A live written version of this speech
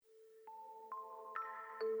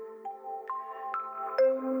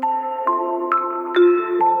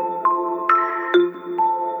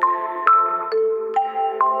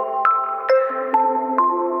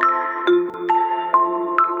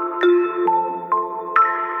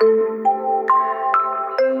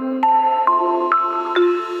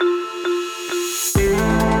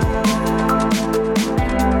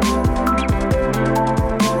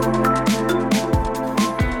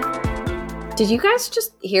Did you guys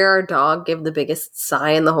just hear our dog give the biggest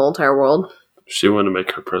sigh in the whole entire world? She wanted to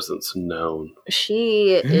make her presence known.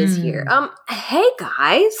 She is here. Hey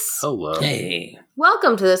guys. Hello. Hey.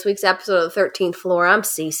 Welcome to this week's episode of the 13th Floor. I'm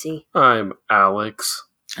Cece. I'm Alex.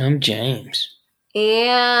 I'm James.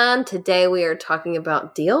 And today we are talking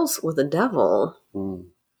about deals with the devil.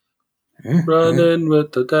 Running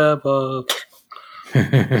with the devil.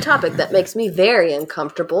 A topic that makes me very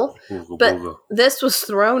uncomfortable. But this was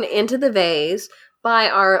thrown into the vase by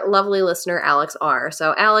our lovely listener, Alex R.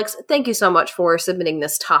 So, Alex, thank you so much for submitting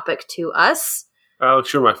this topic to us.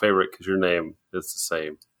 Alex, you're my favorite because your name is the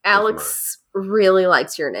same. Alex really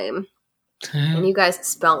likes your name. And you guys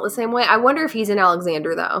spell it the same way. I wonder if he's an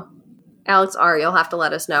Alexander, though. Alex R., you'll have to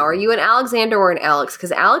let us know. Are you an Alexander or an Alex?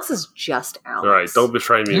 Because Alex is just Alex. All right, don't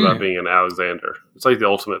betray me about being an Alexander. It's like the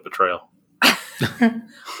ultimate betrayal.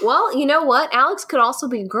 Well, you know what? Alex could also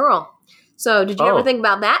be a girl. So, did you ever think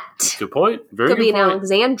about that? Good point. Very could good be point. an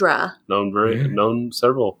Alexandra. Known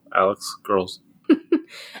several Alex girls.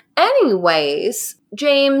 Anyways,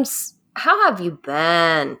 James, how have you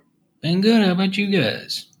been? Been good. How about you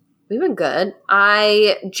guys? We've been good.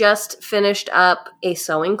 I just finished up a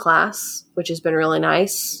sewing class, which has been really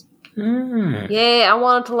nice. Yay, I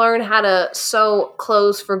wanted to learn how to sew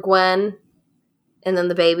clothes for Gwen and then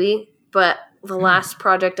the baby. But the last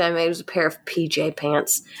project I made was a pair of PJ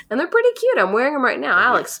pants. And they're pretty cute. I'm wearing them right now.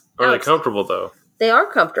 Alex. Are they comfortable, though? They are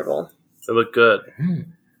comfortable. They look good. They're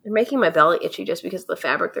making my belly itchy just because of the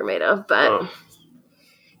fabric they're made of. But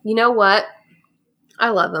you know what? I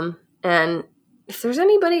love them. And if there's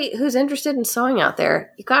anybody who's interested in sewing out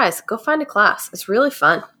there, you guys, go find a class. It's really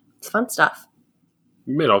fun. It's fun stuff.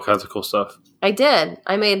 You made all kinds of cool stuff. I did.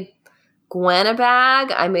 I made Gwen a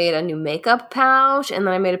bag. I made a new makeup pouch. And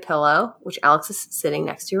then I made a pillow, which Alex is sitting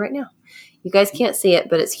next to right now. You guys can't see it,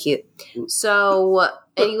 but it's cute. So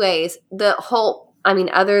anyways,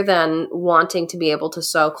 other than wanting to be able to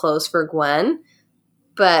sew clothes for Gwen,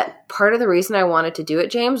 but part of the reason I wanted to do it,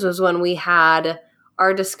 James, was when we had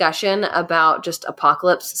our discussion about just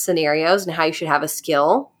apocalypse scenarios and how you should have a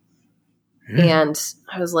skill. And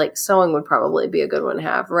I was like, sewing would probably be a good one to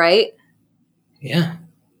have, right? Yeah.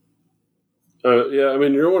 Yeah, I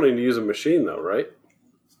mean, you're wanting to use a machine, though, right?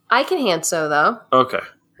 I can hand sew, though. Okay.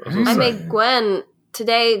 I made Gwen...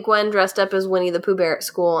 Today, Gwen dressed up as Winnie the Pooh Bear at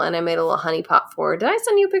school, and I made a little honey pot for her. Did I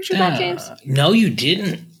send you a picture of that, James? No, you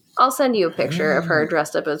didn't. I'll send you a picture of her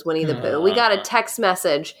dressed up as Winnie the Pooh. We got a text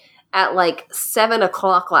message at like 7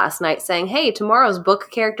 o'clock last night saying, hey, tomorrow's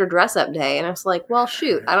book character dress-up day. And I was like, well,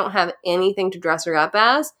 shoot, I don't have anything to dress her up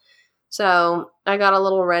as. So I got a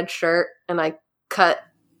little red shirt, and I cut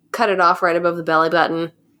it off right above the belly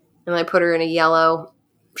button, and I put her in a yellow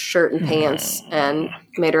shirt and pants and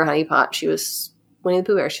made her a honey pot. She was Winnie the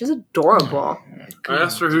Pooh Bear. She was adorable. I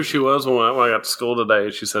asked her who she was when I got to school today,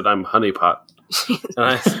 and she said, I'm Honey Pot. And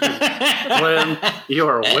I said, Gwen, you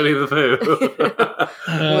are Winnie the Pooh.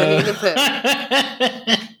 Winnie the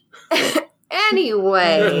Pooh.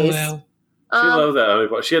 Anyways. Well, she loved that Honey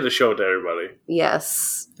Pot. She had to show it to everybody.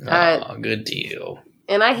 Yes. good deal.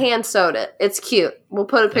 And I hand sewed it. It's cute. We'll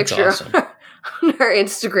put a picture awesome. on our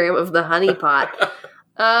Instagram of the honey pot.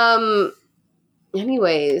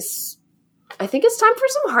 Anyways, I think it's time for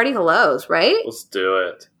some hearty hellos, right? Let's do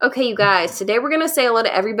it. Okay, you guys. Today we're going to say hello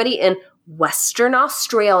to everybody in Western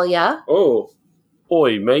Australia. Oh,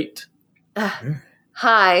 oi, mate.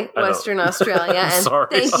 Hi, Western Australia, and sorry,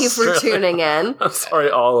 thank you for tuning in. I'm sorry,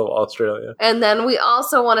 all of Australia. And then we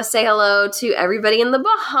also want to say hello to everybody in the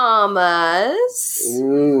Bahamas.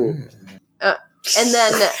 And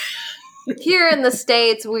then here in the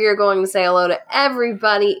States, we are going to say hello to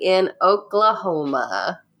everybody in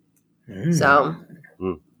Oklahoma. So,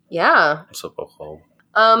 yeah. What's up,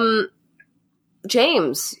 Oklahoma?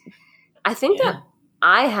 James, I think that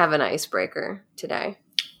I have an icebreaker today.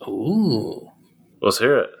 Ooh. Let's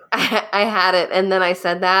hear it. I had it, and then I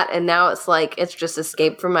said that, and now it's like it's just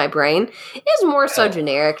escaped from my brain. It's more so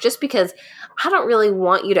generic, just because I don't really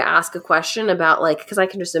want you to ask a question about, like, because I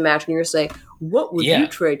can just imagine you're saying, what would you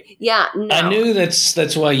trade? Yeah, no. I knew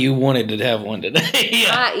that's why you wanted to have one today.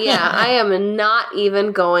 I am not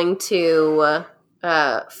even going to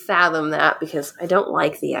fathom that because I don't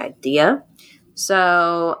like the idea.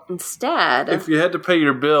 So instead... If you had to pay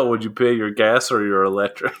your bill, would you pay your gas or your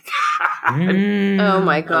electric? Oh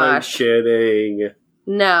my gosh. I'm kidding.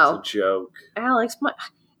 No. It's a joke. Alex,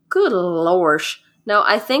 good lord. No,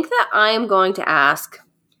 I think that I am going to ask,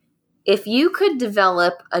 if you could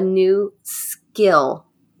develop a new skill,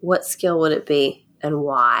 what skill would it be and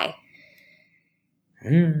why?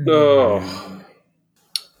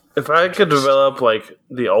 If I could develop like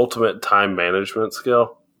the ultimate time management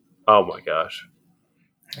skill, Oh my gosh.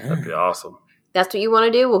 That'd be awesome. That's what you want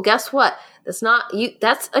to do? Well, guess what?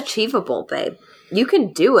 That's achievable, babe. You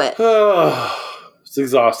can do it. It's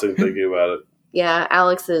exhausting thinking about it. Yeah,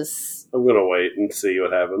 Alex is... I'm going to wait and see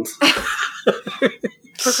what happens.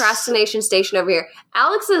 Procrastination station over here.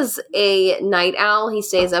 Alex is a night owl. He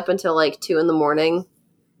stays up until like 2 a.m.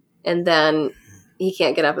 and then he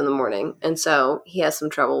can't get up in the morning. And so he has some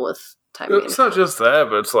trouble with time management. It's not just that,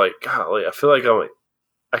 but it's like, golly, I feel like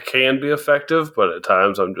I can be effective, but at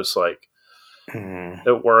times I'm just like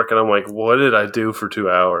at work and I'm like, what did I do for 2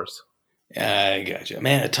 hours? I gotcha.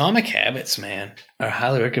 Man, Atomic Habits, man. I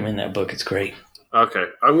highly recommend that book. It's great. Okay,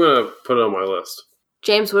 I'm going to put it on my list.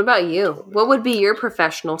 James, what about you? What would be your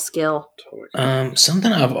professional skill?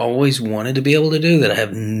 Something I've always wanted to be able to do that I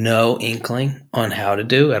have no inkling on how to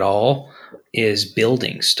do at all is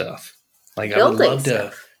building stuff. Like I would love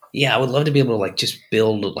to. Yeah, I would love to be able to like just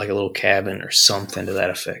build like a little cabin or something to that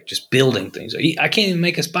effect. Just building things. I can't even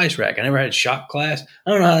make a spice rack. I never had shop class.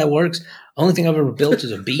 I don't know how that works. Only thing I've ever built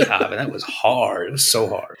is a beehive, and that was hard. It was so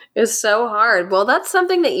hard. It was so hard. Well, that's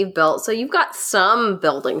something that you've built, so you've got some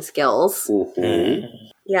building skills. Mm-hmm.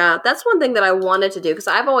 Yeah, that's one thing that I wanted to do, because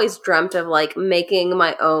I've always dreamt of like making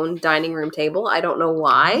my own dining room table. I don't know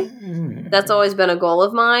why. That's always been a goal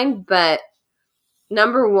of mine, but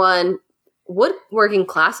number one, woodworking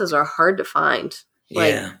classes are hard to find.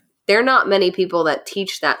 Like, there are not many people that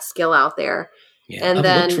teach that skill out there. Yeah, and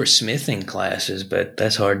I've looked for smithing classes, but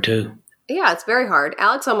that's hard too. Yeah, it's very hard.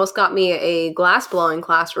 Alex almost got me a glass blowing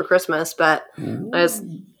class for Christmas, but I was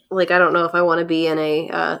like, I don't know if I want to be in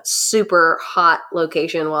a super hot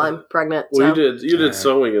location while I'm pregnant. Well, you did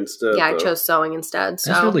sewing instead. Yeah, I chose sewing instead.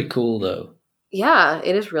 So. That's really cool, though. Yeah,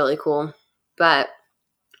 it is really cool. But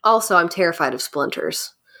also, I'm terrified of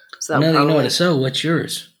splinters. So now that you know how to sew, what's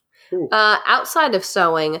yours? Outside of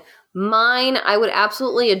sewing, mine, I would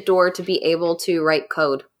absolutely adore to be able to write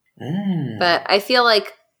code. But I feel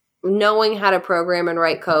like knowing how to program and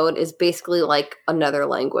write code is basically like another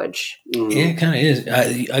language. Yeah, it kind of is.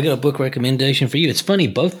 I got a book recommendation for you. It's funny,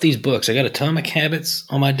 both these books. I got Atomic Habits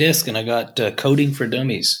on my desk, and I got Coding for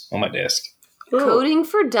Dummies on my desk. Coding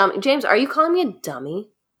for Dummies. James, are you calling me a dummy?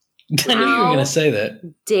 I knew you were going to say that.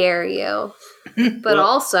 Dare you? But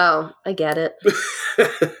also, I get it.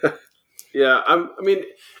 Yeah, I mean,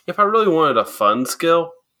 if I really wanted a fun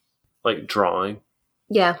skill, like drawing.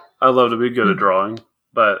 Yeah. I'd love to be good at drawing,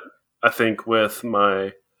 but I think with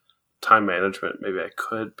my time management, maybe I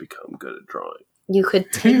could become good at drawing. You could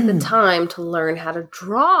take the time to learn how to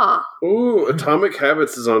draw. Ooh, Atomic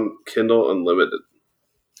Habits is on Kindle Unlimited.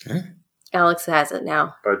 Alex has it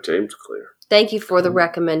now. By James Clear. Thank you for the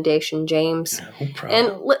recommendation, James. No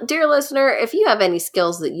problem. And dear listener, if you have any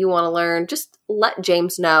skills that you want to learn, just let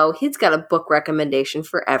James know. He's got a book recommendation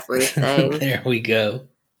for everything. There we go.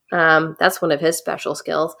 That's one of his special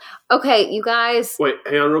skills. Okay, you guys. Wait,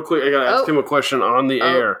 hang on real quick. I got to ask him a question on the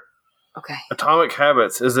air. Okay. Atomic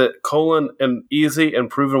Habits, is it an easy and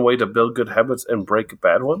proven way to build good habits and break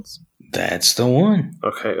bad ones? That's the one.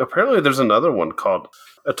 Okay. Apparently there's another one called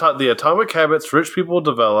The Atomic Habits Rich People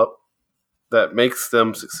Develop that makes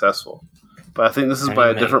them successful. But I think this is by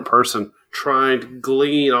a different person trying to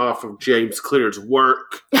glean off of James Clear's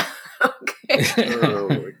work. Okay. Oh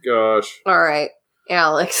my gosh. All right,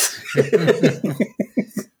 Alex.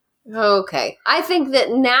 Okay. I think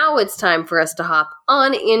that now it's time for us to hop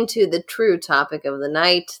on into the true topic of the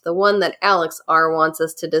night, the one that Alex R. wants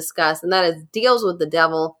us to discuss, and that is deals with the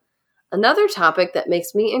devil, another topic that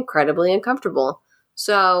makes me incredibly uncomfortable.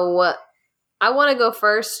 So I want to go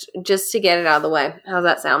first just to get it out of the way. How's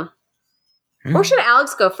that sound? Or should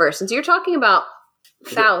Alex go first? Since you're talking about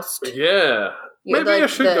Faust. Yeah. Maybe I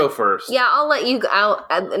should go first. Yeah, I'll let you go.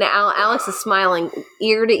 Alex is smiling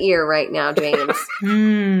ear to ear right now, James.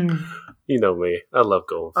 You know me. I love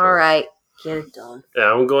going first. All right. Get it done.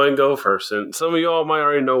 Yeah, I'm going to go first. And some of y'all might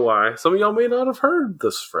already know why. Some of y'all may not have heard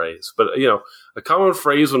this phrase. But, a common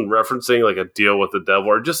phrase when referencing like a deal with the devil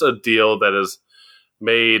or just a deal that is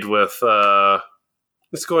made with,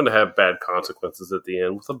 it's going to have bad consequences at the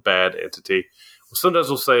end with a bad entity. Sometimes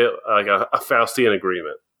we'll say like a Faustian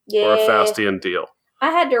agreement. Yeah. Or a Faustian deal. I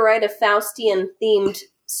had to write a Faustian themed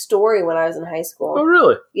story when I was in high school. Oh,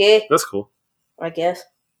 really? Yeah. That's cool. I guess.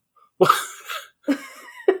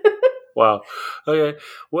 Wow. Okay.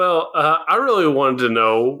 Well, I really wanted to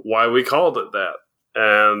know why we called it that.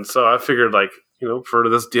 And so I figured, for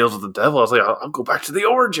this deals with the devil, I was like, I'll go back to the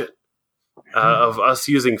origin of us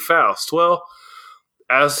using Faust. Well,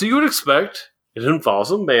 as you would expect, it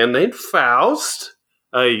involves a man named Faust,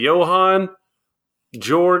 Johann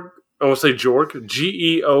Georg, I want to say Georg,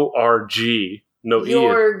 Georg, no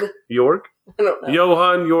Jorg. E. Jorg? I don't know.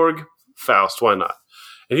 Johann Georg Faust, why not?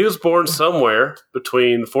 And he was born somewhere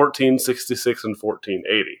between 1466 and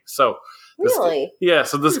 1480. So, Really?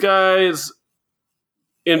 So this guy's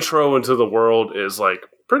intro into the world is like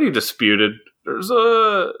pretty disputed.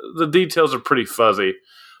 The details are pretty fuzzy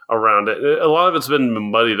around it. A lot of it's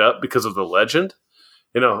been muddied up because of the legend.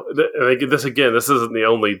 This isn't the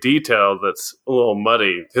only detail that's a little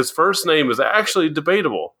muddy. His first name is actually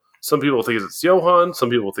debatable. Some people think it's Johann. Some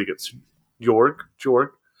people think it's Georg.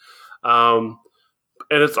 And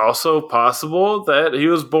it's also possible that he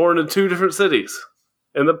was born in two different cities.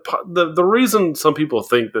 And the reason some people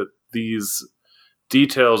think that these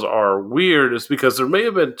details are weird is because there may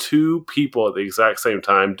have been two people at the exact same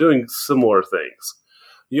time doing similar things.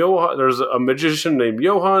 There's a magician named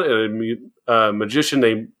Johann and a magician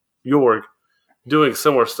named Georg doing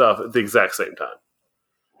similar stuff at the exact same time.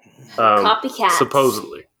 Copycats.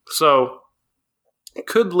 Supposedly. So, it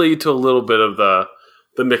could lead to a little bit of the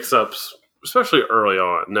mix-ups, especially early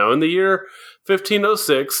on. Now, in the year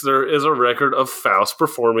 1506, there is a record of Faust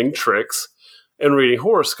performing tricks and reading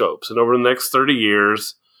horoscopes. And over the next 30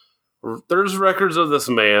 years, there's records of this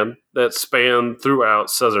man that span throughout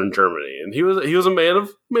southern Germany. And he was a man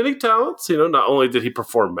of many talents. Not only did he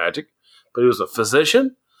perform magic, but he was a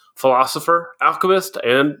physician, philosopher, alchemist,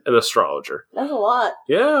 and an astrologer. That's a lot.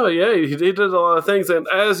 Yeah, he did a lot of things. And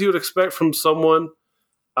as you would expect from someone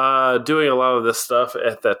doing a lot of this stuff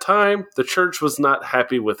at that time, the church was not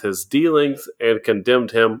happy with his dealings and condemned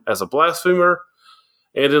him as a blasphemer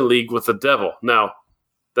and in league with the devil. Now,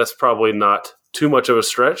 that's probably not too much of a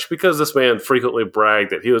stretch because this man frequently bragged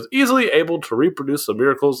that he was easily able to reproduce the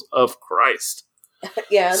miracles of Christ.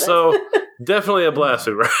 Yeah. So, definitely a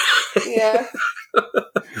blasphemer. Yeah.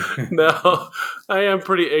 Now, I am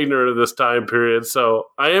pretty ignorant of this time period, so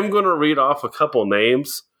I am going to read off a couple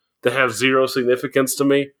names that have zero significance to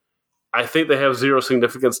me. I think they have zero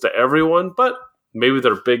significance to everyone, but maybe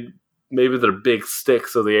they're big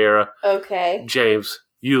sticks of the era. Okay. James,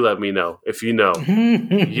 you let me know if you know.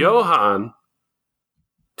 Johann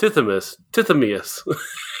Tithemius.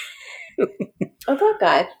 Oh, that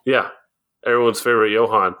guy. Yeah. Everyone's favorite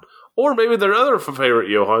Johann. Or maybe their other favorite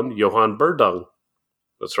Johann Bird Dung.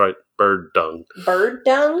 That's right, Bird Dung. Bird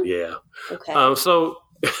Dung? Yeah. Okay. So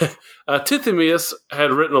Tithemius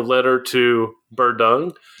had written a letter to Bird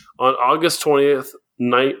Dung on August 20th,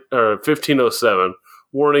 1507,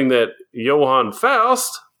 warning that Johann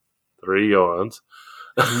Faust, 3 Johanns,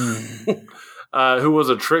 who was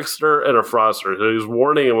a trickster and a fraudster. So he was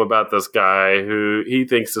warning him about this guy who he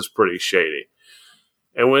thinks is pretty shady.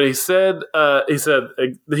 And when he said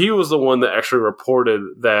he was the one that actually reported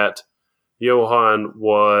that Johann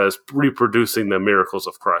was reproducing the miracles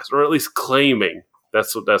of Christ, or at least claiming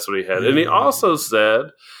that's what he had. And he also said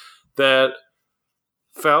that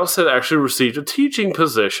Faust had actually received a teaching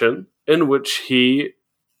position in which he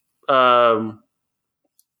sodomized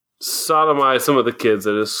some of the kids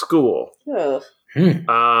at his school. Oh.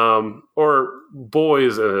 Or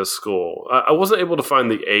boys in his school. I wasn't able to find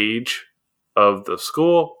the age of the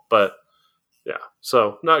school, but yeah,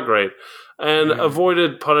 so not great. And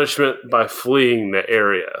avoided punishment by fleeing the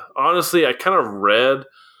area. Honestly, I kind of read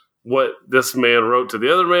what this man wrote to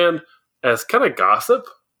the other man as kind of gossip.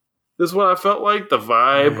 This is what I felt like. The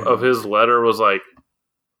vibe of his letter was like,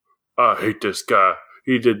 I hate this guy.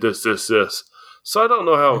 He did this. So I don't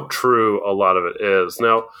know how true a lot of it is.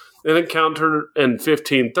 Now, an encounter in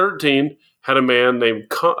 1513 had a man named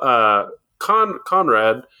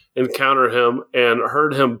Conrad encounter him and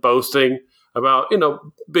heard him boasting about,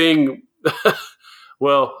 being,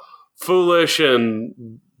 foolish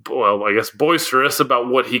and, I guess boisterous about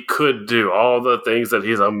what he could do, all the things that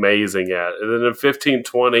he's amazing at. And then in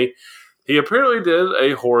 1520, he apparently did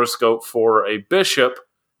a horoscope for a bishop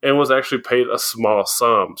and was actually paid a small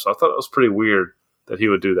sum. So I thought it was pretty weird that he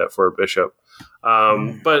would do that for a bishop.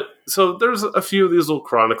 But so there's a few of these little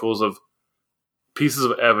chronicles of pieces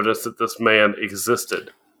of evidence that this man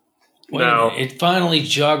existed. Now, it finally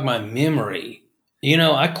jogged my memory.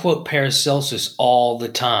 I quote Paracelsus all the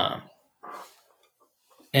time.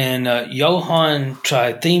 And Johann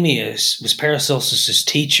Trithemius was Paracelsus'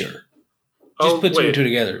 teacher. Just put two and two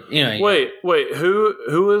together. Wait.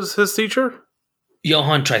 Who was his teacher?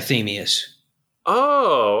 Johann Trithemius.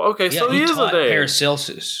 Oh, okay. Yeah, so he is a name.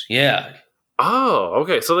 Paracelsus. Yeah. Oh,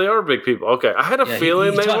 okay. So they are big people. Okay. I had a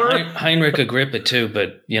feeling they were. Heinrich Agrippa too,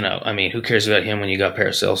 but who cares about him when you got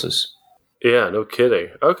Paracelsus? Yeah, no kidding.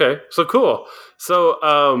 Okay. So cool.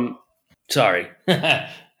 So sorry.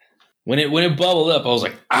 When it bubbled up, I was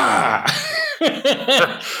like,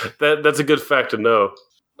 That's a good fact to know.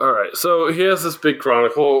 All right. So he has this big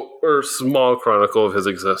chronicle or small chronicle of his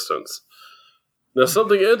existence. Now,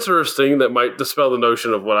 something interesting that might dispel the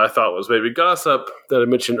notion of what I thought was maybe gossip that I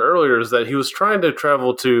mentioned earlier is that he was trying to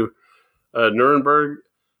travel to Nuremberg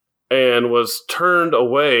and was turned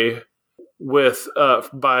away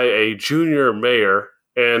by a junior mayor,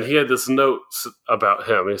 and he had this note about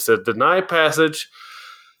him. He said, "Deny passage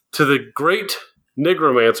to the great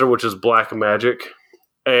Nigromancer," which is black magic,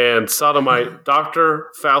 "and sodomite Dr.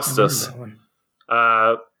 Faustus."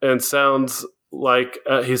 And sounds like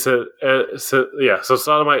he said, so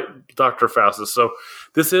sodomite Dr. Faustus. So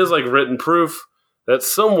this is like written proof that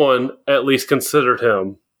someone at least considered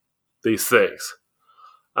him these things.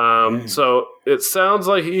 So it sounds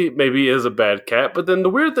like he maybe is a bad cat. But then the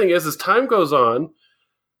weird thing is, as time goes on,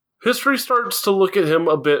 history starts to look at him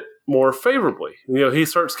a bit more favorably. He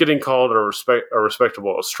starts getting called a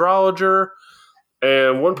respectable astrologer.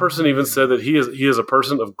 And one person even said that he is a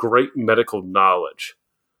person of great medical knowledge.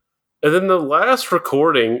 And then the last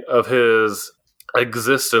recording of his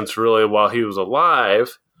existence, really, while he was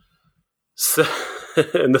alive,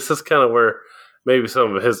 and this is kind of where maybe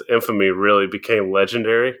some of his infamy really became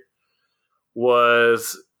legendary,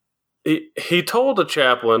 was he told a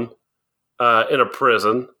chaplain in a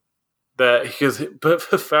prison that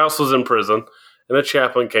Faust was in prison, and a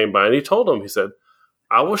chaplain came by and he told him, he said,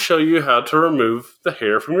 "I will show you how to remove the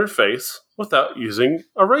hair from your face without using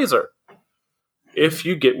a razor, if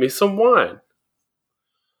you get me some wine."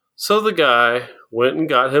 So the guy went and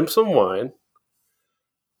got him some wine,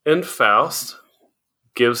 and Faust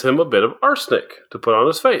gives him a bit of arsenic to put on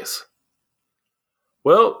his face.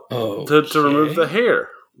 Well, to remove the hair.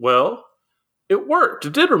 Well, it worked.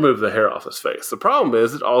 It did remove the hair off his face. The problem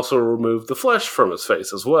is it also removed the flesh from his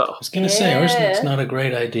face as well. I was going to say, arsenic's not a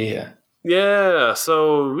great idea. Yeah,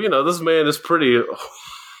 so, this man is pretty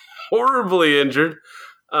horribly injured.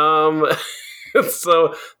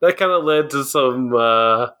 So that kind of led to some,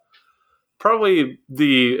 probably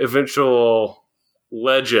the eventual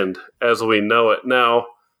legend as we know it. Now,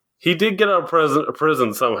 he did get out of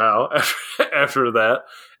prison somehow after that,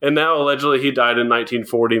 and now allegedly he died in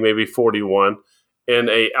 1940, maybe 41, in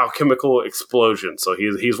a alchemical explosion. So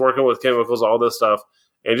he's working with chemicals, all this stuff,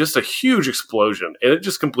 and just a huge explosion, and it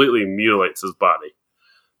just completely mutilates his body.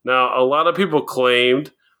 Now, a lot of people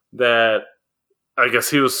claimed that, I guess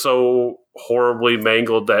he was so horribly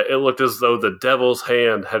mangled that it looked as though the devil's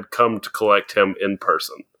hand had come to collect him in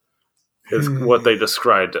person, is what they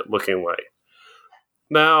described it looking like.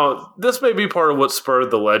 Now, this may be part of what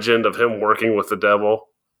spurred the legend of him working with the devil,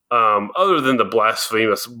 other than the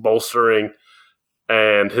blasphemous bolstering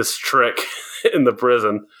and his trick in the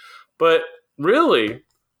prison. But really,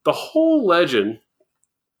 the whole legend,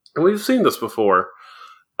 and we've seen this before,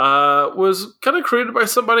 was kind of created by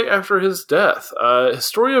somebody after his death.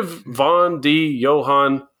 Story of von D.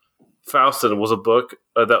 Johann Faustin was a book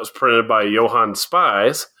that was printed by Johann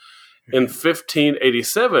Spies in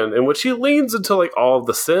 1587, in which he leans into like all of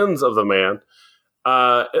the sins of the man.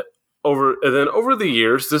 Over the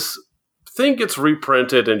years, this thing gets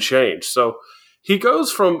reprinted and changed. So he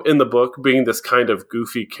goes from, in the book, being this kind of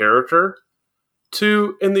goofy character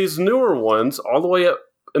to, in these newer ones, all the way up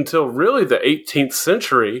until really the 18th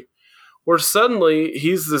century, where suddenly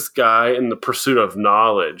he's this guy in the pursuit of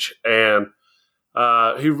knowledge, and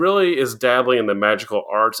he really is dabbling in the magical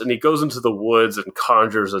arts, and he goes into the woods and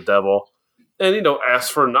conjures a devil and, asks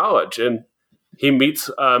for knowledge. And he meets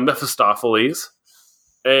Mephistopheles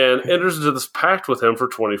and enters into this pact with him for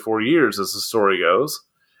 24 years, as the story goes.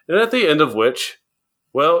 And at the end of which,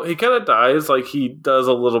 well, he kind of dies like he does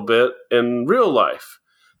a little bit in real life.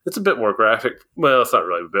 It's a bit more graphic. Well, it's not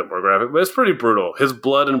really a bit more graphic, but it's pretty brutal. His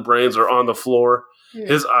blood and brains are on the floor. Yeah.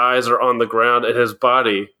 His eyes are on the ground, and his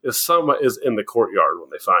body is in the courtyard when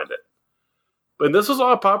they find it. But this was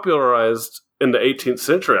all popularized in the 18th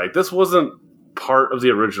century. Like, this wasn't part of the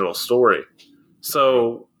original story.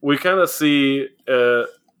 So we kind of see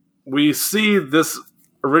this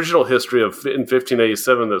original history in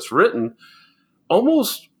 1587 that's written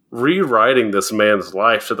almost rewriting this man's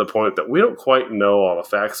life to the point that we don't quite know all the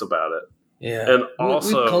facts about it. Yeah. And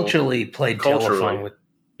also we culturally played telephone with.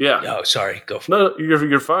 Yeah. Oh, sorry. Go for it. No,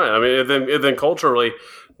 you're fine. I mean, and then culturally,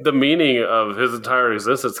 the meaning of his entire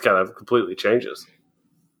existence kind of completely changes.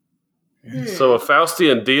 So a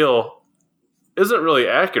Faustian deal isn't really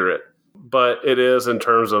accurate, but it is in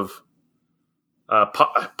terms of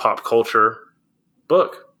pop culture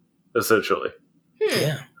book, essentially.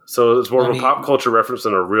 Yeah. So it's more of a pop culture reference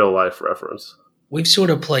than a real life reference. We've sort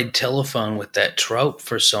of played telephone with that trope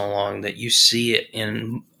for so long that you see it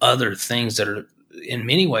in other things that are in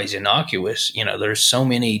many ways innocuous. There's so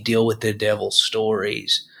many deal with the devil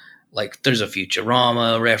stories Like there's a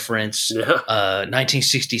Futurama reference. Yeah.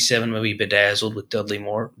 1967 movie Bedazzled with Dudley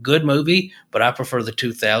Moore. Good movie, but I prefer the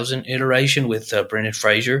 2000 iteration with Brendan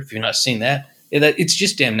Fraser. If you've not seen that, it's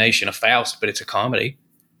just Damnation of Faust, but it's a comedy.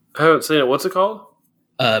 I haven't seen it. What's it called?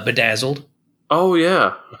 Bedazzled. Oh,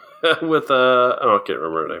 yeah. With, I can't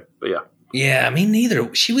remember her name, but yeah. Yeah, me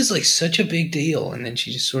neither. She was like such a big deal, and then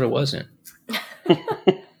she just sort of wasn't.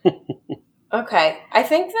 Okay, I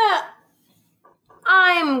think that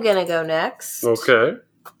I'm going to go next. Okay.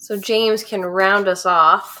 So James can round us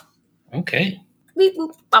off. Okay. Okay.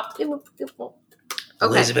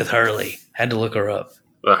 Elizabeth Hurley. Had to look her up.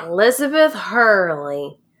 Elizabeth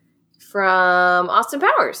Hurley from Austin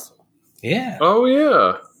Powers. Yeah. Oh,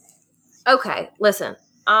 yeah. Okay, listen.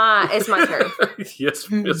 It's my turn. Yes,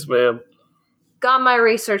 ma'am. Got my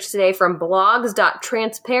research today from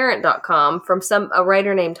blogs.transparent.com from a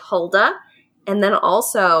writer named Hulda, and then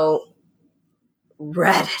also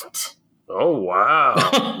Reddit. Oh,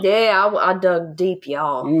 wow. Yeah, I dug deep,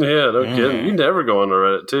 y'all. Yeah, no kidding. You never go on to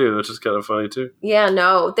Reddit, too, which is kind of funny, too. Yeah,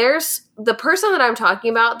 no. There's the person that I'm talking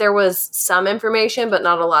about, there was some information, but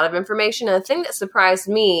not a lot of information. And the thing that surprised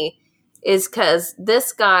me is because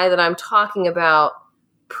this guy that I'm talking about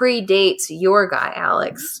predates your guy,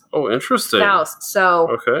 Alex. Oh, interesting. Faust. So,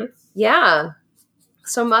 okay. Yeah.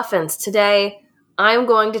 So, Muffins, today I'm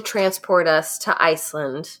going to transport us to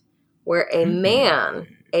Iceland, where a man,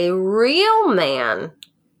 a real man,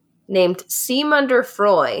 named Sigmundur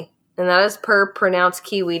Freud, and that is per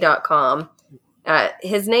pronouncekiwi.com.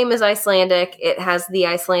 His name is Icelandic. It has the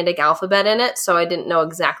Icelandic alphabet in it, so I didn't know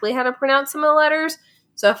exactly how to pronounce some of the letters.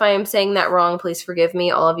 So if I am saying that wrong, please forgive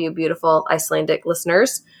me, all of you beautiful Icelandic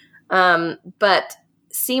listeners. But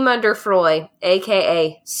Sigmundur Freud,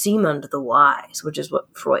 a.k.a. Sigmund the Wise, which is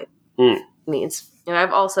what Freud means. And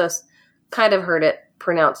I've also kind of heard it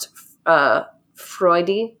pronounced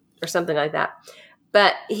Freudy or something like that.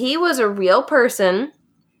 But he was a real person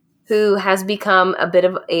who has become a bit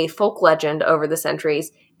of a folk legend over the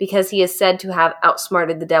centuries because he is said to have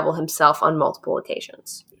outsmarted the devil himself on multiple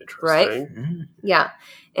occasions. Right? Mm-hmm. Yeah.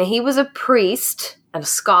 And he was a priest and a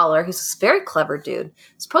scholar. He's a very clever dude.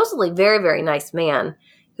 Supposedly very, very nice man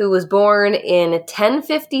who was born in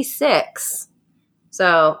 1056.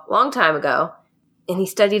 So, long time ago. And he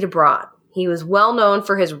studied abroad. He was well known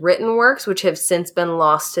for his written works, which have since been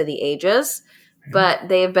lost to the ages. But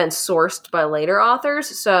they have been sourced by later authors.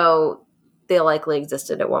 So, they likely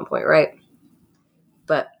existed at one point, right?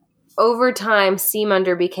 But over time,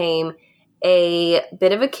 Sigmundur became a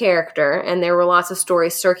bit of a character, and there were lots of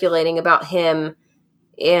stories circulating about him,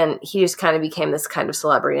 and he just kind of became this kind of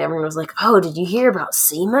celebrity. And everyone was like, "Oh, did you hear about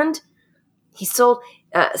Sigmund? He sold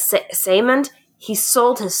Sigmund. He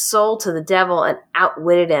sold his soul to the devil and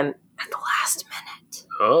outwitted him at the last minute."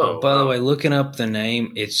 Oh, by the way, looking up the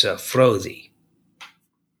name, it's Frothy.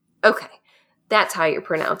 Okay, that's how you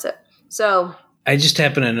pronounce it. So I just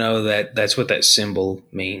happen to know that that's what that symbol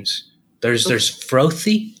means. There's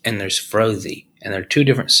frothy and there's frothy, and they're two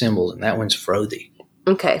different symbols, and that one's frothy.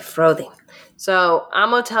 Okay, frothy. So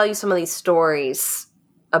I'm going to tell you some of these stories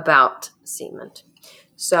about Sigmund.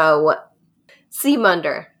 So,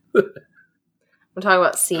 Sigmundur. I'm talking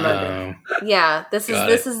about Sigmundur. Yeah, this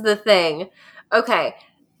is the thing. Okay,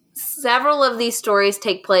 several of these stories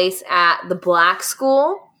take place at the Black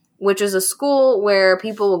School, which is a school where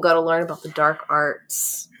people will go to learn about the dark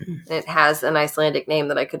arts. It has an Icelandic name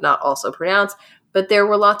that I could not also pronounce, but there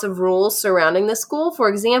were lots of rules surrounding the school. For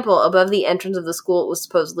example, above the entrance of the school, it was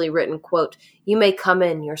supposedly written, quote, "You may come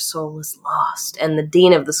in, your soul is lost." And the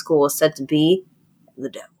dean of the school is said to be the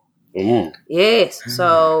devil. Mm. Yes.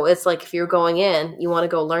 So it's like if you're going in, you want to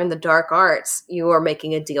go learn the dark arts, you are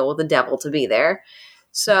making a deal with the devil to be there.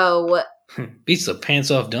 So beats the pants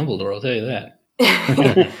off Dumbledore, I'll tell you that.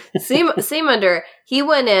 Sigmundur, he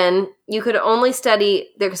went in. You could only study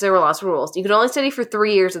there because there were lots of rules. You could only study for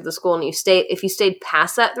 3 years at the school, and if you stayed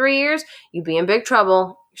past that 3 years, you'd be in big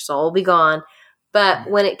trouble. Your soul will be gone. But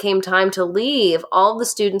when it came time to leave, all of the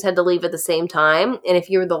students had to leave at the same time. And if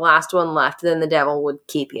you were the last one left, then the devil would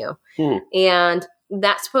keep you. And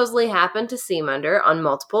that supposedly happened to Sigmundur on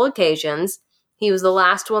multiple occasions. He was the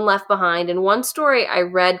last one left behind. And one story I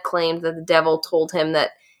read claimed that the devil told him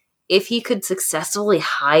that if he could successfully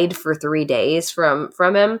hide for 3 days from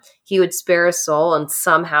him, he would spare his soul, and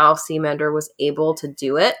somehow Sigmundur was able to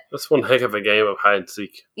do it. That's one heck of a game of hide and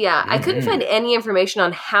seek. Yeah, I couldn't find any information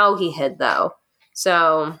on how he hid, though.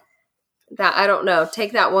 So, that I don't know.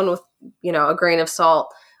 Take that one with, a grain of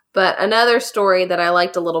salt. But another story that I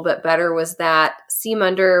liked a little bit better was that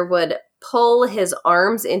Sigmundur would pull his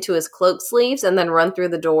arms into his cloak sleeves and then run through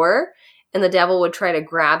the door. and the devil would try to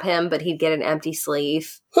grab him, but he'd get an empty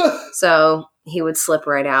sleeve. So he would slip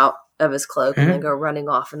right out of his cloak and then go running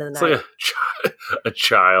off into the night. It's like a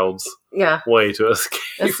child's way to escape.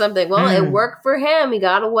 That's something. Well, it worked for him. He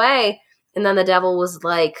got away. And then the devil was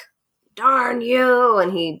like, darn you.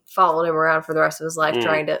 And he followed him around for the rest of his life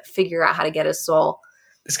trying to figure out how to get his soul.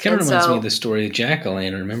 This kind of reminds me of the story of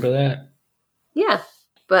Jack-o'-lantern. Remember that? Yeah.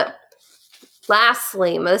 But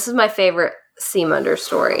lastly, this is my favorite Seamunder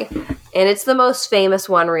story. And it's the most famous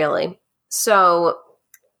one, really. So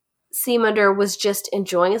Seamunder was just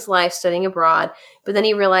enjoying his life studying abroad, but then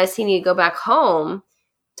he realized he needed to go back home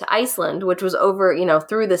to Iceland, which was over,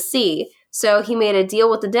 through the sea. So he made a deal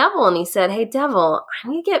with the devil and he said, hey, devil, I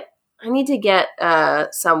need to get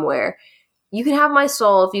somewhere. You can have my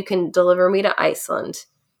soul if you can deliver me to Iceland.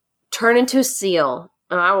 Turn into a seal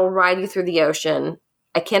and I will ride you through the ocean.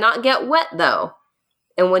 I cannot get wet though.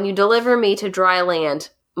 And when you deliver me to dry land,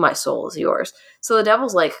 my soul is yours. So the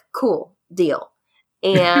devil's like, cool, deal.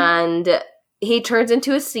 And he turns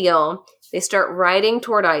into a seal. They start riding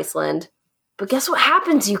toward Iceland. But guess what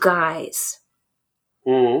happens, you guys?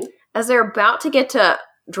 Mm-hmm. As they're about to get to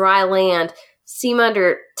dry land,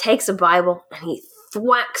 Seamunder takes a Bible and he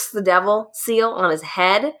thwacks the devil seal on his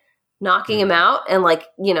head, knocking him out and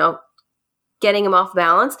getting him off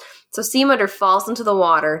balance. So Seamunder falls into the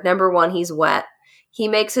water. Number one, he's wet. He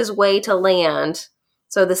makes his way to land.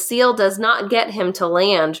 So the seal does not get him to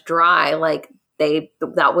land dry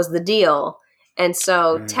that was the deal. And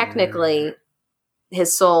so technically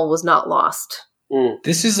his soul was not lost.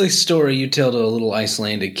 This is a story you tell to a little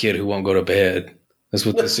Icelandic kid who won't go to bed. That's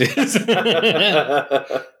what this is.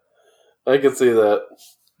 I can see that.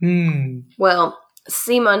 Well,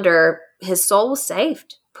 Seamunder, his soul was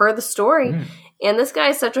saved per the story. And this guy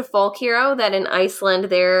is such a folk hero that in Iceland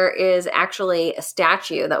there is actually a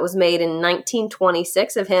statue that was made in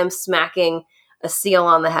 1926 of him smacking a seal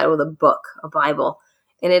on the head with a book, a Bible.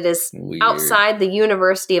 And it is outside the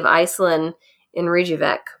University of Iceland in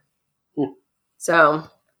Reykjavik. So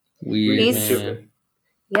he's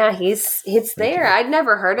there. I'd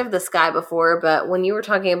never heard of this guy before, but when you were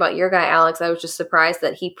talking about your guy, Alex, I was just surprised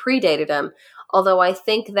that he predated him. Although I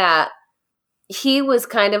think that he was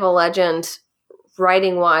kind of a legend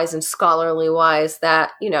writing-wise and scholarly-wise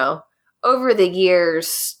that, over the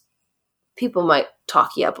years, people might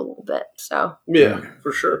talk you up a little bit. So yeah,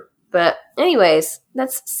 for sure. But anyways,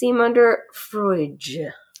 that's Seamunder Fridge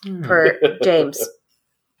per James.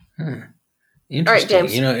 Interesting. All right,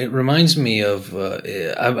 James. It reminds me of,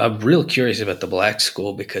 I'm real curious about the Black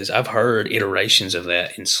Skull because I've heard iterations of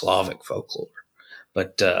that in Slavic folklore.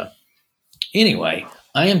 But anyway,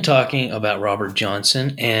 I am talking about Robert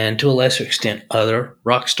Johnson and to a lesser extent other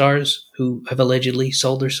rock stars who have allegedly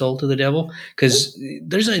sold their soul to the devil because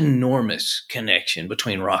there's an enormous connection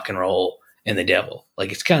between rock and roll and the devil.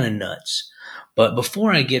 Like it's kind of nuts. But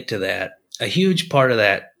before I get to that, a huge part of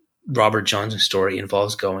that Robert Johnson story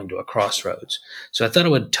involves going to a crossroads. So I thought I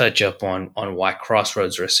would touch up on why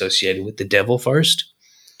crossroads are associated with the devil first.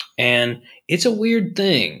 And it's a weird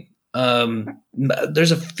thing.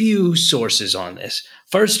 There's a few sources on this.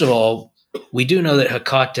 First of all, we do know that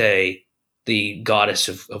Hecate, the goddess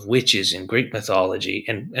of witches in Greek mythology,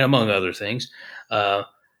 and among other things,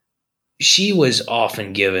 she was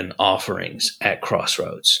often given offerings at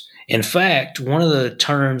crossroads. In fact, one of the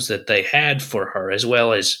terms that they had for her, as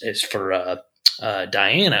well as for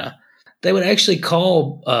Diana, they would actually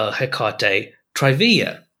call Hecate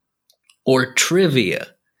Trivia or Trivia.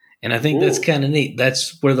 And I think that's kind of neat.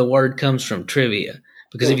 That's where the word comes from, trivia.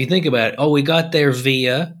 Because if you think about it, we got there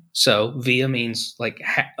via. So via means like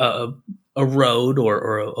a road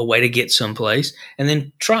or a way to get someplace. And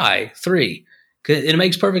then three. It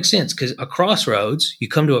makes perfect sense because a crossroads, you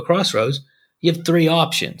come to a crossroads, you have three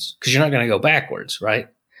options because you're not going to go backwards, right?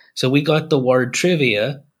 So we got the word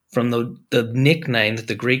trivia from the nickname that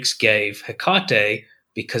the Greeks gave Hecate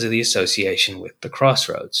because of the association with the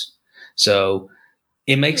crossroads. So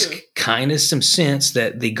it makes kind of some sense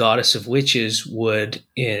that the goddess of witches would,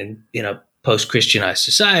 in a post-Christianized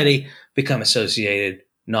society, become associated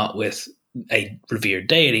not with a revered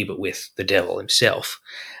deity, but with the devil himself.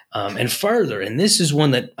 And further, and this is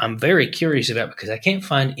one that I'm very curious about because I can't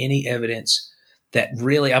find any evidence that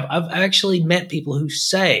really, I've actually met people who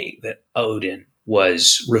say that Odin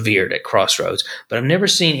was revered at crossroads, but I've never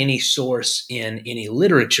seen any source in any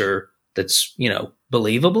literature that's,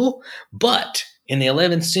 believable. But in the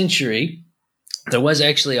 11th century, there was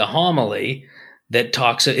actually a homily that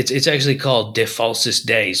talks, it's actually called De Falsis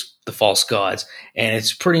Deis, the false gods. And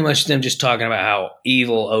it's pretty much them just talking about how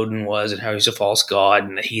evil Odin was and how he's a false god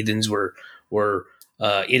and the heathens were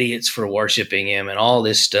idiots for worshiping him and all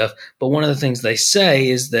this stuff. But one of the things they say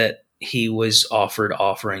is that he was offered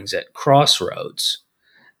offerings at crossroads.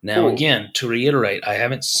 Now, again, to reiterate, I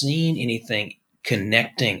haven't seen anything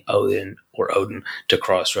connecting Odin to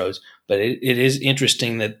crossroads, but it is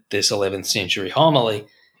interesting that this 11th century homily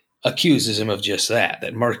accuses him of just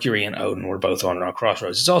that Mercury and Odin were both on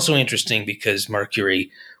crossroads. It's also interesting because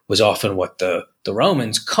Mercury was often what the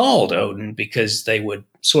Romans called Odin because they would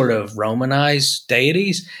sort of Romanize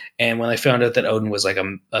deities. And when they found out that Odin was like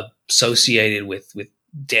associated with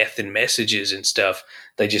death and messages and stuff,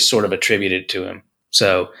 they just sort of attributed to him.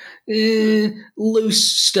 So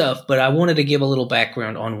loose stuff, but I wanted to give a little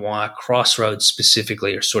background on why crossroads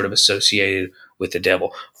specifically are sort of associated with the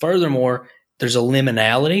devil. Furthermore, there's a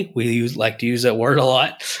liminality. We like to use that word a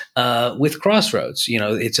lot with crossroads.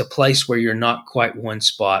 It's a place where you're not quite one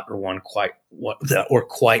spot or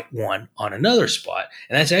quite one on another spot.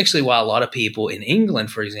 And that's actually why a lot of people in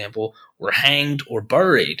England, for example, were hanged or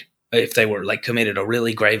buried if they were like committed a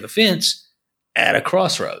really grave offense at a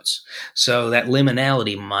crossroads. So that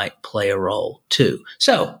liminality might play a role too.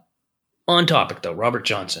 So on topic though, Robert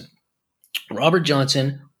Johnson. Robert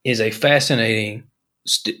Johnson is a fascinating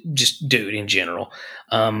just dude in general.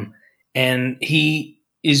 And he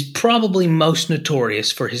is probably most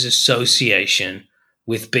notorious for his association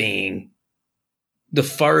with being the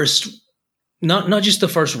first, not just the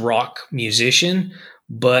first rock musician,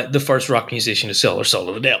 but the first rock musician to sell their soul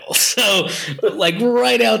to the devil. So like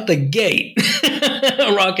right out the gate,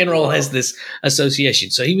 rock and roll has this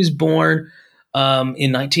association. So he was born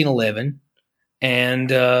in 1911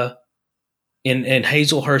 and in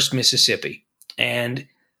Hazelhurst, Mississippi. And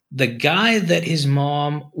the guy that his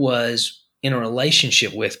mom was in a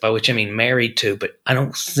relationship with, by which I mean married to, but I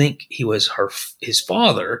don't think he was his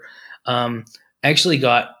father, actually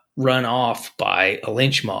got run off by a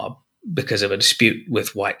lynch mob because of a dispute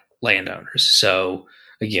with white landowners. So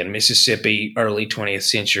again, Mississippi, early 20th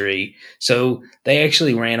century. So they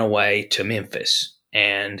actually ran away to Memphis.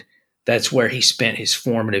 And that's where he spent his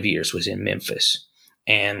formative years, was in Memphis.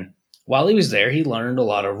 And while he was there, he learned a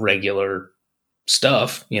lot of regular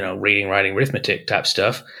stuff, reading, writing, arithmetic type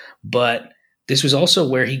stuff. But this was also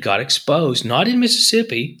where he got exposed, not in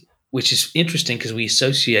Mississippi, which is interesting because we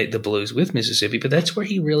associate the blues with Mississippi, but that's where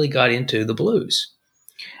he really got into the blues.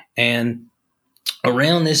 And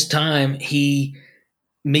around this time, he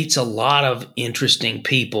meets a lot of interesting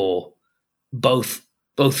people, both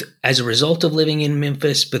as a result of living in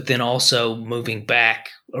Memphis, but then also moving back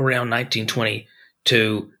around 1920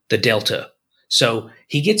 to the Delta. So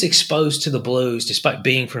he gets exposed to the blues despite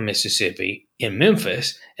being from Mississippi in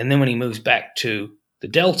Memphis. And then when he moves back to the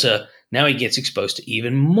Delta, now he gets exposed to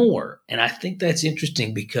even more. And I think that's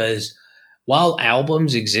interesting because while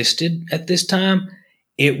albums existed at this time,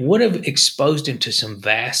 it would have exposed him to some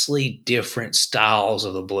vastly different styles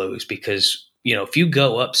of the blues because, if you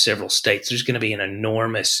go up several states, there's going to be an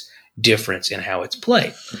enormous difference in how it's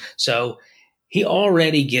played. So he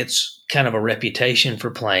already gets kind of a reputation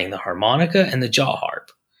for playing the harmonica and the jaw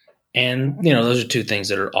harp. And, those are two things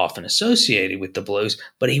that are often associated with the blues,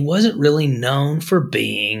 but he wasn't really known for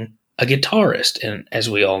being a guitarist. And as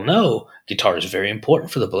we all know, guitar is very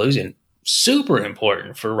important for the blues and super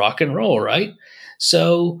important for rock and roll, right?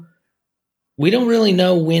 So we don't really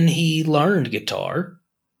know when he learned guitar.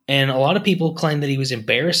 And a lot of people claim that he was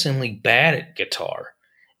embarrassingly bad at guitar.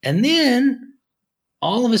 And then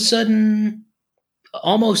all of a sudden,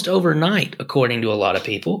 almost overnight, according to a lot of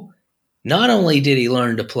people, not only did he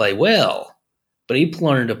learn to play well, but he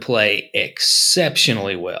learned to play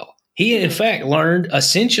exceptionally well. He, in fact, learned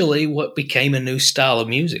essentially what became a new style of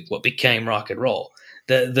music, what became rock and roll.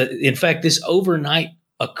 In fact, this overnight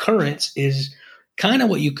occurrence is kind of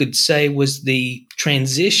what you could say was the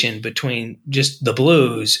transition between just the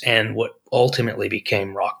blues and what ultimately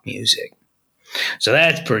became rock music. So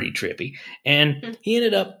that's pretty trippy. And he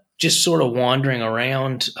ended up just sort of wandering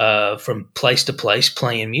around from place to place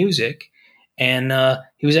playing music. And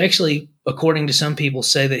he was actually, according to some people,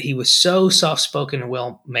 say that he was so soft-spoken and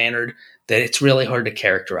well-mannered that it's really hard to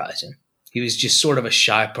characterize him. He was just sort of a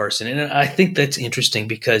shy person. And I think that's interesting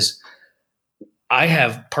because I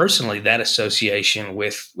have personally that association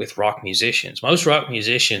with rock musicians. Most rock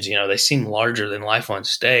musicians, they seem larger than life on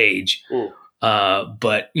stage.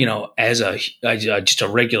 But, as just a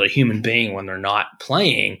regular human being, when they're not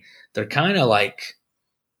playing, they're kind of like,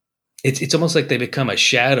 it's almost like they become a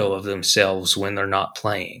shadow of themselves when they're not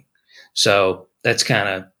playing. So that's kind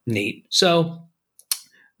of neat. So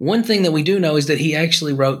one thing that we do know is that he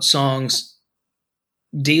actually wrote songs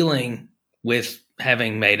dealing with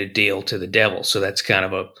having made a deal to the devil. So that's kind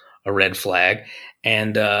of a red flag.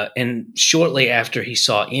 And shortly after he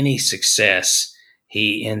saw any success,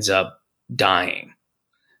 he ends up dying.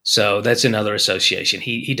 So that's another association.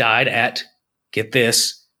 He died at, get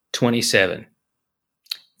this, 27.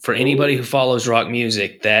 For anybody who follows rock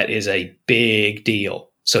music, that is a big deal.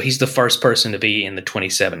 So he's the first person to be in the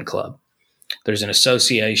 27 club. There's an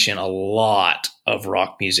association. A lot of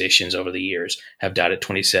rock musicians over the years have died at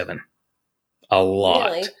 27. A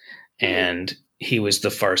lot. Really? And he was the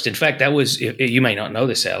first. In fact, that was, you may not know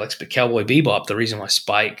this, Alex, but Cowboy Bebop, the reason why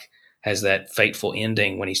Spike has that fateful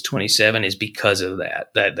ending when he's 27 is because of that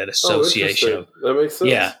association. That makes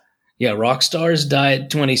sense. Yeah. Rock stars die at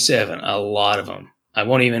 27. A lot of them. I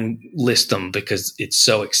won't even list them because it's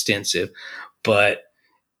so extensive. But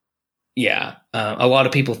yeah, a lot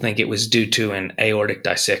of people think it was due to an aortic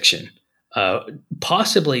dissection,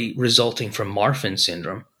 possibly resulting from Marfan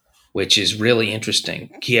syndrome, which is really interesting.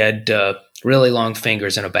 He had really long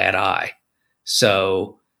fingers and a bad eye.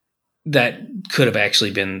 So that could have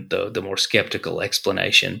actually been the more skeptical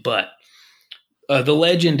explanation. But the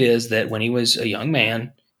legend is that when he was a young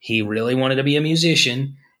man, he really wanted to be a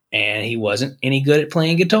musician, and he wasn't any good at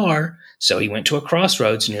playing guitar. So he went to a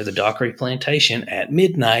crossroads near the Dockery Plantation at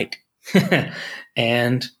midnight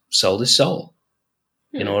and sold his soul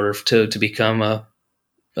in order to become a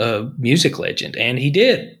music legend. And he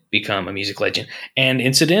did become a music legend. And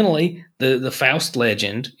incidentally, the Faust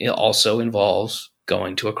legend also involves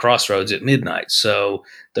going to a crossroads at midnight. So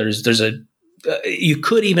you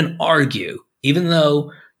could even argue, even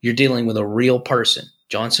though you're dealing with a real person,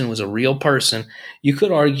 Johnson was a real person, you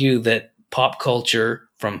could argue that pop culture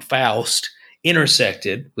from Faust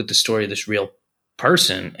intersected with the story of this real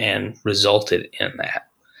person and resulted in that.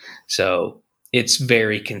 So it's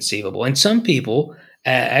very conceivable. And some people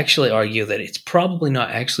actually argue that it's probably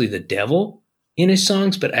not actually the devil in his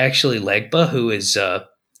songs, but actually Legba, who is a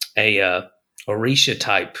Orisha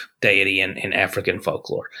type deity in African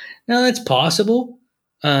folklore. Now that's possible.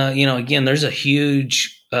 Again, there's a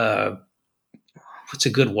huge, what's a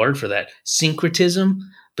good word for that? Syncretism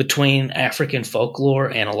between African folklore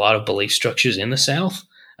and a lot of belief structures in the South.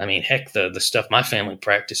 I mean, heck, the stuff my family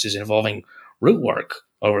practices involving root work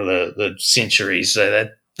over the centuries,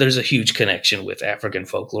 that there's a huge connection with African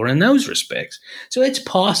folklore in those respects. So it's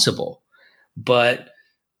possible, but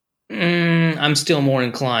I'm still more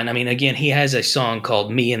inclined. I mean, again, he has a song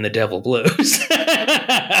called Me and the Devil Blues.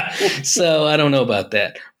 So I don't know about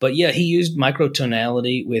that. But yeah, he used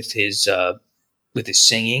microtonality with his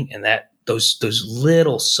singing, and that those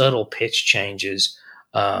little subtle pitch changes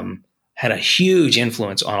had a huge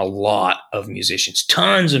influence on a lot of musicians,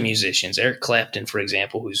 tons of musicians. Eric Clapton, for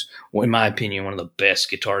example, who's, in my opinion, one of the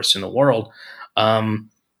best guitarists in the world,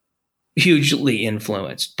 hugely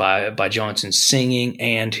influenced by Johnson's singing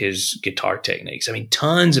and his guitar techniques. I mean,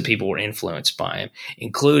 tons of people were influenced by him,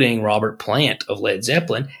 including Robert Plant of Led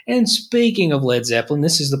Zeppelin. And speaking of Led Zeppelin,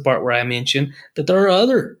 this is the part where I mentioned that there are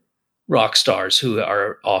other rock stars who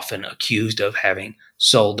are often accused of having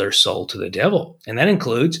sold their soul to the devil. And that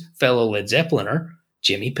includes fellow Led Zeppeliner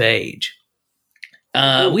Jimmy Page.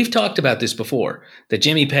 We've talked about this before, that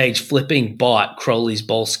Jimmy Page flipping bought Crowley's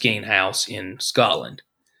Boleskine house in Scotland,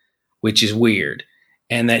 which is weird,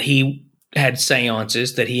 and that he had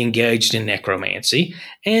seances, that he engaged in necromancy.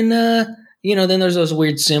 And, then there's those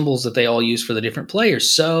weird symbols that they all use for the different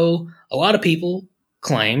players. So a lot of people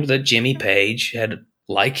claimed that Jimmy Page had,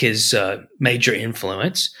 like his major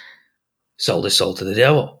influence, sold his soul to the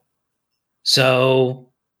devil. So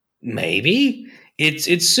maybe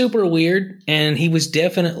it's super weird. And he was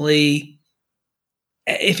definitely,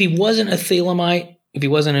 if he wasn't a Thelemite, if he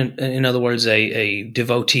wasn't, in other words, a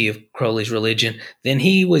devotee of Crowley's religion, then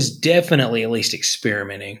he was definitely at least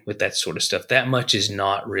experimenting with that sort of stuff. That much is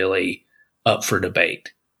not really up for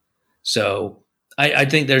debate. So I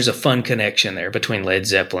think there's a fun connection there between Led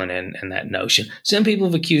Zeppelin and that notion. Some people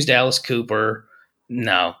have accused Alice Cooper.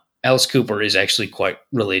 No, Alice Cooper is actually quite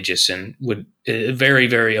religious and would very,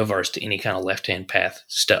 very averse to any kind of left-hand path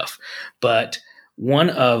stuff. But one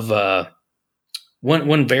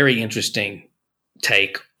very interesting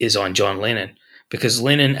take is on John Lennon, because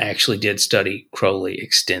Lennon actually did study Crowley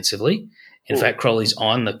extensively. In fact, Crowley's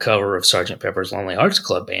on the cover of Sgt. Pepper's Lonely Hearts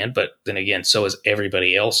Club Band, but then again, so is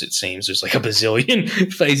everybody else, it seems. There's like a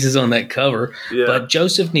bazillion faces on that cover. Yeah. But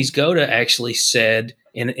Joseph Niezgoda actually said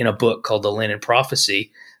in a book called The Lennon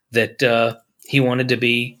Prophecy that he wanted to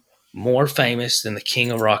be more famous than the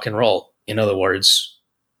king of rock and roll. In other words,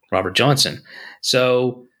 Robert Johnson.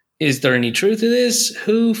 So is there any truth to this?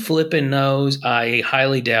 Who flippin' knows? I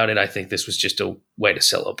highly doubt it. I think this was just a way to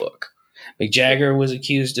sell a book. Mick Jagger was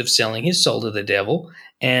accused of selling his soul to the devil,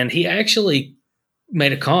 and he actually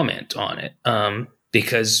made a comment on it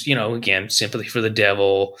because, again, sympathy for the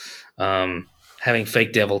devil, having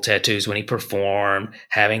fake devil tattoos when he performed,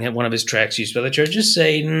 having one of his tracks used by the Church of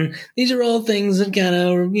Satan. These are all things that kind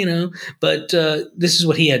of, but this is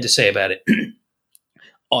what he had to say about it.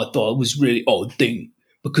 I thought it was really odd thing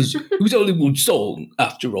because it was only one song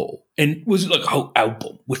after all. And it was like a whole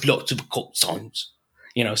album with lots of occult songs,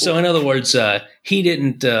 So in other words, he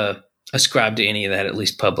didn't ascribe to any of that, at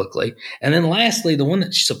least publicly. And then lastly, the one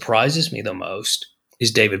that surprises me the most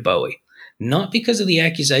is David Bowie. Not because of the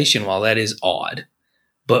accusation, while that is odd,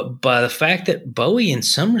 but by the fact that Bowie in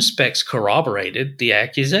some respects corroborated the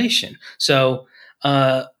accusation. So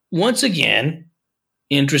once again,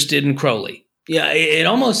 interested in Crowley. Yeah, it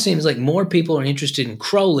almost seems like more people are interested in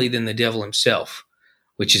Crowley than the devil himself,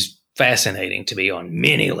 which is fascinating to me on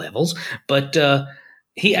many levels. But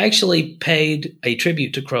he actually paid a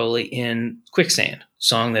tribute to Crowley in Quicksand,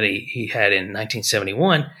 song that he had in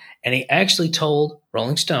 1971. And he actually told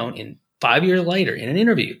Rolling Stone 5 years later in an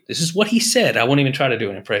interview, this is what he said. I won't even try to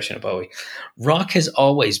do an impression of Bowie. Rock has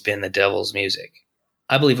always been the devil's music.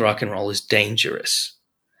 I believe rock and roll is dangerous.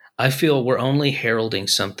 I feel we're only heralding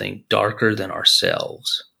something darker than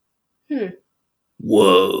ourselves.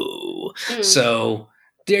 Whoa. So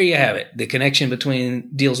there you have it. The connection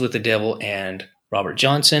between Deals with the Devil and Robert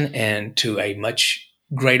Johnson, and to a much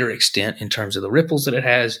greater extent in terms of the ripples that it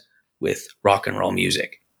has with rock and roll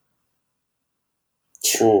music.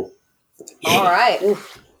 Cool. Yeah. All right.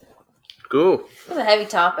 Oof. Cool. That's a heavy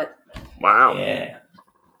topic. Wow. Yeah.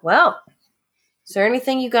 Well, is there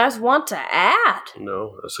anything you guys want to add?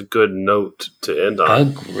 No, that's a good note to end on.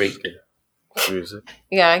 Agree. Music.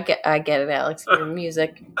 Yeah, I get it, Alex. Your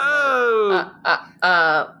music. Oh.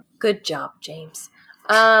 Good job, James.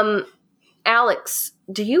 Alex,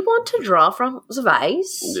 do you want to draw from the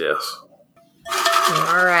vase? Yes.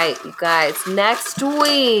 All right, you guys. Next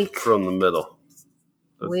week, From the middle.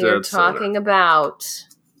 we are talking about.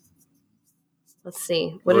 Let's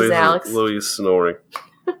see. What is Alex? Louis snoring.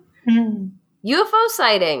 UFO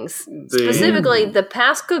sightings, specifically the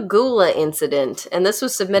Pascagoula incident, and this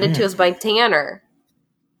was submitted to us by Tanner.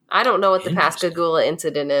 I don't know what the Pascagoula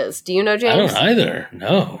incident is. Do you know, James? I don't either.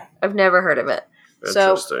 No, I've never heard of it.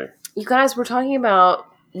 Interesting. So, you guys, we're talking about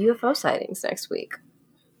UFO sightings next week.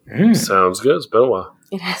 Sounds good. It's been a while.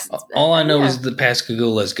 It has. All I know is the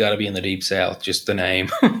Pascagoula's got to be in the Deep South. Just the name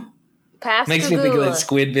Pascagoula makes me think of that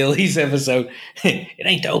Squidbillies episode. It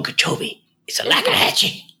ain't the Okeechobee. It's a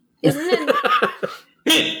Lakahatchee. Isn't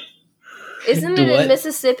it? Isn't it in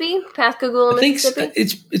Mississippi? Pascagoula, Mississippi? I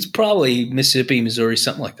think it's probably Mississippi, Missouri,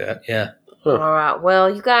 something like that. Yeah. All right.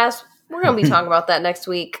 Well, you guys, we're going to be talking about that next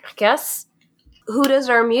week, I guess. Who does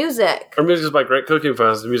our music? Our music is by Greg Cook. You can find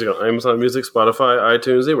us music on Amazon Music, Spotify,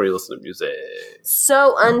 iTunes, anywhere you listen to music.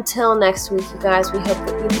 So until next week, you guys, we hope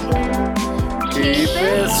that you can keep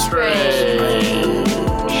it straight.